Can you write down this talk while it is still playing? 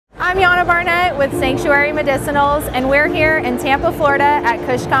Barnett with SANCTUARY-MEDICINALS, and we're here in Tampa, Florida at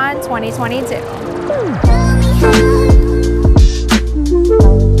KushCon 2022.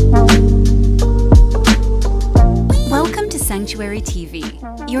 Welcome to Sanctuary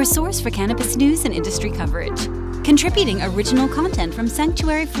TV, your source for cannabis news and industry coverage. Contributing original content from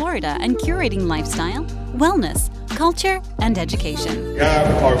Sanctuary, Florida, and curating lifestyle, wellness, culture, and education. We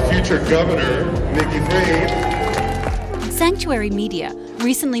have our future governor, Nikki Green. Sanctuary Media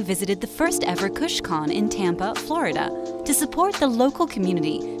recently visited the first ever KushCon in Tampa, Florida, to support the local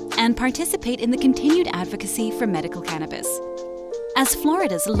community and participate in the continued advocacy for medical cannabis. As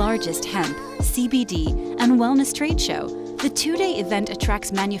Florida's largest hemp, CBD, and wellness trade show, the two-day event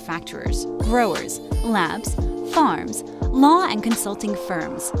attracts manufacturers, growers, labs, farms, law and consulting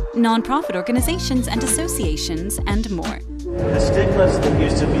firms, nonprofit organizations and associations, and more. The stigmas that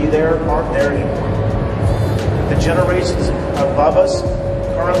used to be there aren't there anymore. The generations above us,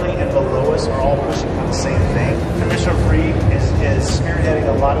 currently and below us, are all pushing for the same thing. Commissioner Freed is spearheading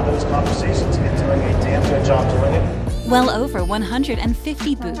a lot of those conversations and doing a damn good job doing it. Well over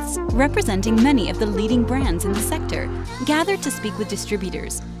 150 booths, representing many of the leading brands in the sector, gathered to speak with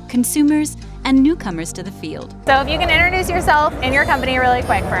distributors, consumers, and newcomers to the field. So if you can introduce yourself and your company really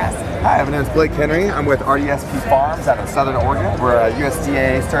quick for us. Hi, my name is Blake Henry. I'm with RDSP Farms out of Southern Oregon. We're a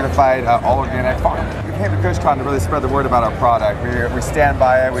USDA certified all-organic farm. We came to KushCon to really spread the word about our product. We stand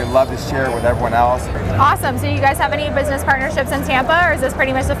by it. We love to share it with everyone else. Awesome. So you guys have any business partnerships in Tampa, or is this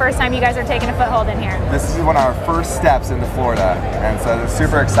pretty much the first time you guys are taking a foothold in here? This is one of our first steps into Florida, and so it's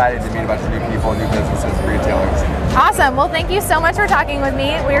super excited to meet a bunch of new people, new businesses, retailers. Awesome. Well, thank you so much for talking with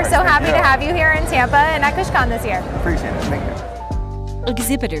me. We are so happy to have you here in Tampa and at KushCon this year. Appreciate it. Thank you.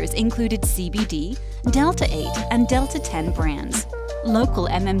 Exhibitors included CBD, Delta 8, and Delta 10 brands, local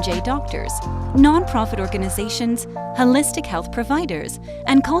MMJ doctors, nonprofit organizations, holistic health providers,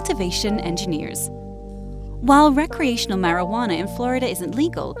 and cultivation engineers. While recreational marijuana in Florida isn't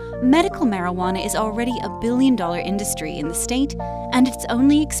legal, medical marijuana is already a billion-dollar industry in the state, and it's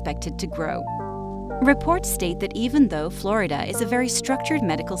only expected to grow. Reports state that even though Florida is a very structured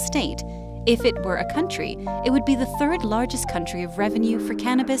medical state, if it were a country, it would be the third largest country of revenue for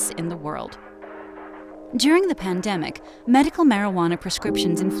cannabis in the world. During the pandemic, medical marijuana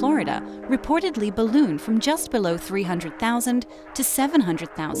prescriptions in Florida reportedly ballooned from just below 300,000 to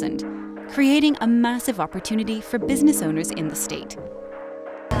 700,000, creating a massive opportunity for business owners in the state.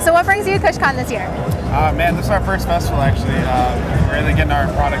 So what brings you to KushCon this year? Man, this is our first festival actually. We're really getting our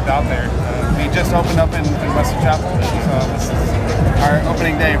product out there. We just opened up in Western Chapel, so this is our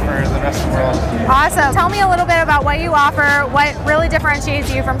opening day for the rest of the world. Awesome. Tell me a little bit about what you offer, what really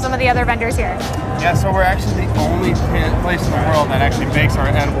differentiates you from some of the other vendors here. Yeah, so we're actually the only place in the world that actually makes our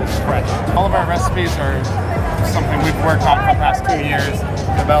edibles fresh. All of our recipes are something we've worked on for the past 2 years,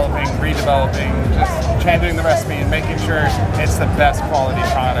 developing, redeveloping, just changing the recipe and making sure it's the best quality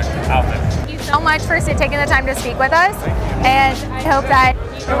product out there. Thank you so much for taking the time to speak with us, and I hope that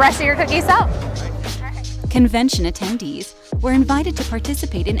the rest of your cookies sell. Convention attendees were invited to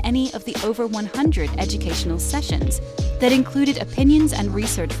participate in any of the over 100 educational sessions that included opinions and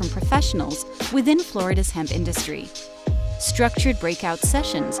research from professionals within Florida's hemp industry. Structured breakout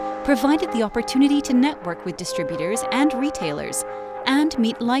sessions provided the opportunity to network with distributors and retailers and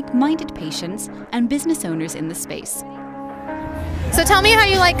meet like-minded patients and business owners in the space. So tell me how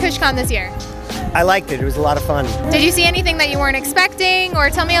you like KushCon this year. I liked it. It was a lot of fun. Did you see anything that you weren't expecting, or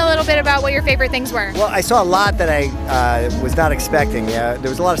tell me a little bit about what your favorite things were? Well, I saw a lot that I was not expecting. There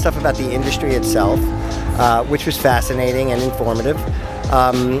was a lot of stuff about the industry itself, which was fascinating and informative.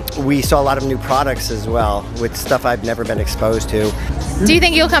 We saw a lot of new products as well, with stuff I've never been exposed to. Do you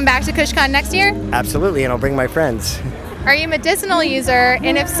think you'll come back to KushCon next year? Absolutely, and I'll bring my friends. Are you a medicinal user?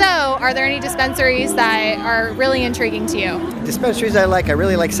 And if so, are there any dispensaries that are really intriguing to you? Dispensaries I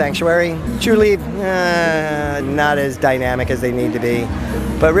really like Sanctuary. Truly, not as dynamic as they need to be,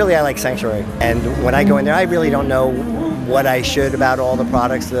 but really I like Sanctuary. And when I go in there, I really don't know what I should about all the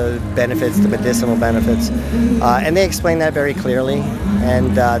products, the benefits, the medicinal benefits. And they explain that very clearly,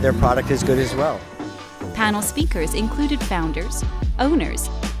 and their product is good as well. Panel speakers included founders, owners,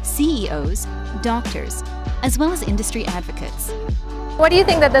 CEOs, doctors, as well as industry advocates. What do you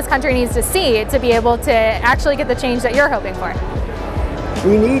think that this country needs to see to be able to actually get the change that you're hoping for?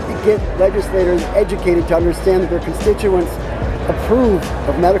 We need to get legislators educated to understand that their constituents approve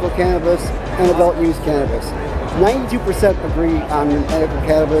of medical cannabis and adult use cannabis. 92% agree on medical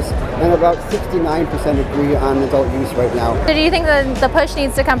cannabis and about 69% agree on adult use right now. So do you think that the push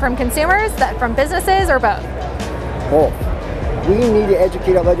needs to come from consumers, from businesses, or both? Both. We need to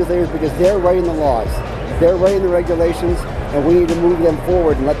educate our legislators because they're writing the laws. They're writing the regulations. and we need to move them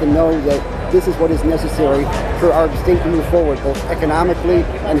forward and let them know that this is what is necessary for our state to move forward, both economically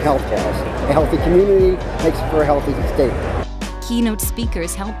and health-wise. A healthy community makes for a healthy state. Keynote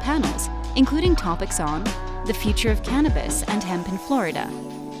speakers held panels, including topics on the future of cannabis and hemp in Florida,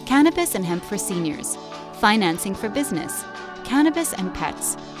 cannabis and hemp for seniors, financing for business, cannabis and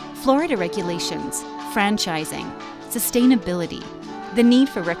pets, Florida regulations, franchising, sustainability, the need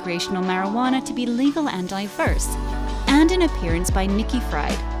for recreational marijuana to be legal and diverse, and an appearance by Nikki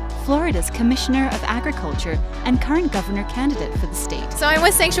Fried, Florida's Commissioner of Agriculture and current governor candidate for the state. So I'm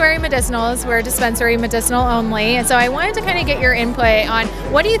with Sanctuary-Medicinals. We're dispensary medicinal only. And so I wanted to kind of get your input on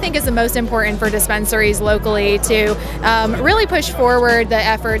what do you think is the most important for dispensaries locally to really push forward the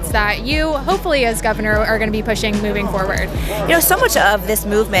efforts that you, hopefully as governor, are going to be pushing moving forward? You know, so much of this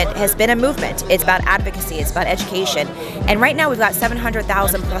movement has been a movement. It's about advocacy, it's about education. And right now we've got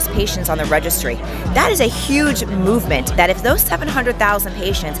 700,000 plus patients on the registry. That is a huge movement that if those 700,000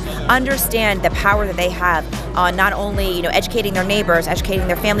 patients understand the power that they have on not only, you know, educating their neighbors, educating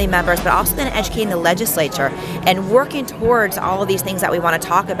their family members, but also then educating the legislature and working towards all of these things that we want to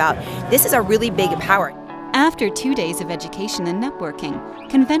talk about, this is a really big power. After 2 days of education and networking,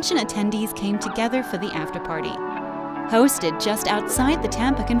 convention attendees came together for the after party. Hosted just outside the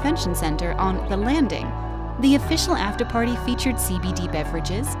Tampa Convention Center on The Landing, the official after party featured CBD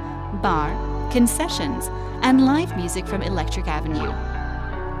beverages, bar, concessions, and live music from Electric Avenue.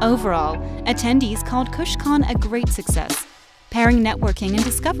 Overall, attendees called KushCon a great success, pairing networking and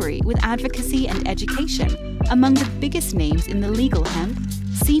discovery with advocacy and education among the biggest names in the legal hemp,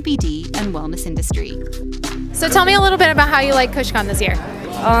 CBD, and wellness industry. So tell me a little bit about how you like KushCon this year.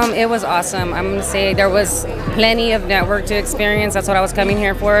 It was awesome. I'm going to say there was plenty of network to experience. That's what I was coming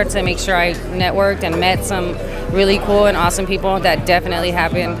here for, to make sure I networked and met some really cool and awesome people that definitely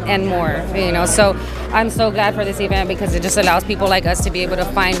happened and more, you know. So I'm so glad for this event because it just allows people like us to be able to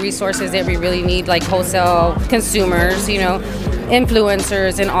find resources that we really need, like wholesale consumers, you know,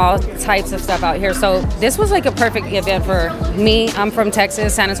 influencers and all types of stuff out here. So this was like a perfect event for me. I'm from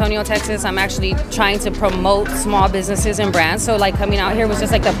Texas, San Antonio, Texas. I'm actually trying to promote small businesses and brands. So like coming out here was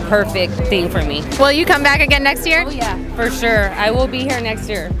just like the perfect thing for me. Will you come back again next year? Oh yeah, for sure. I will be here next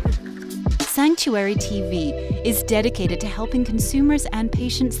year. Sanctuary TV is dedicated to helping consumers and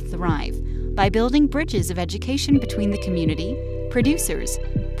patients thrive by building bridges of education between the community, producers,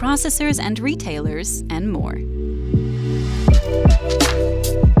 processors and retailers, and more.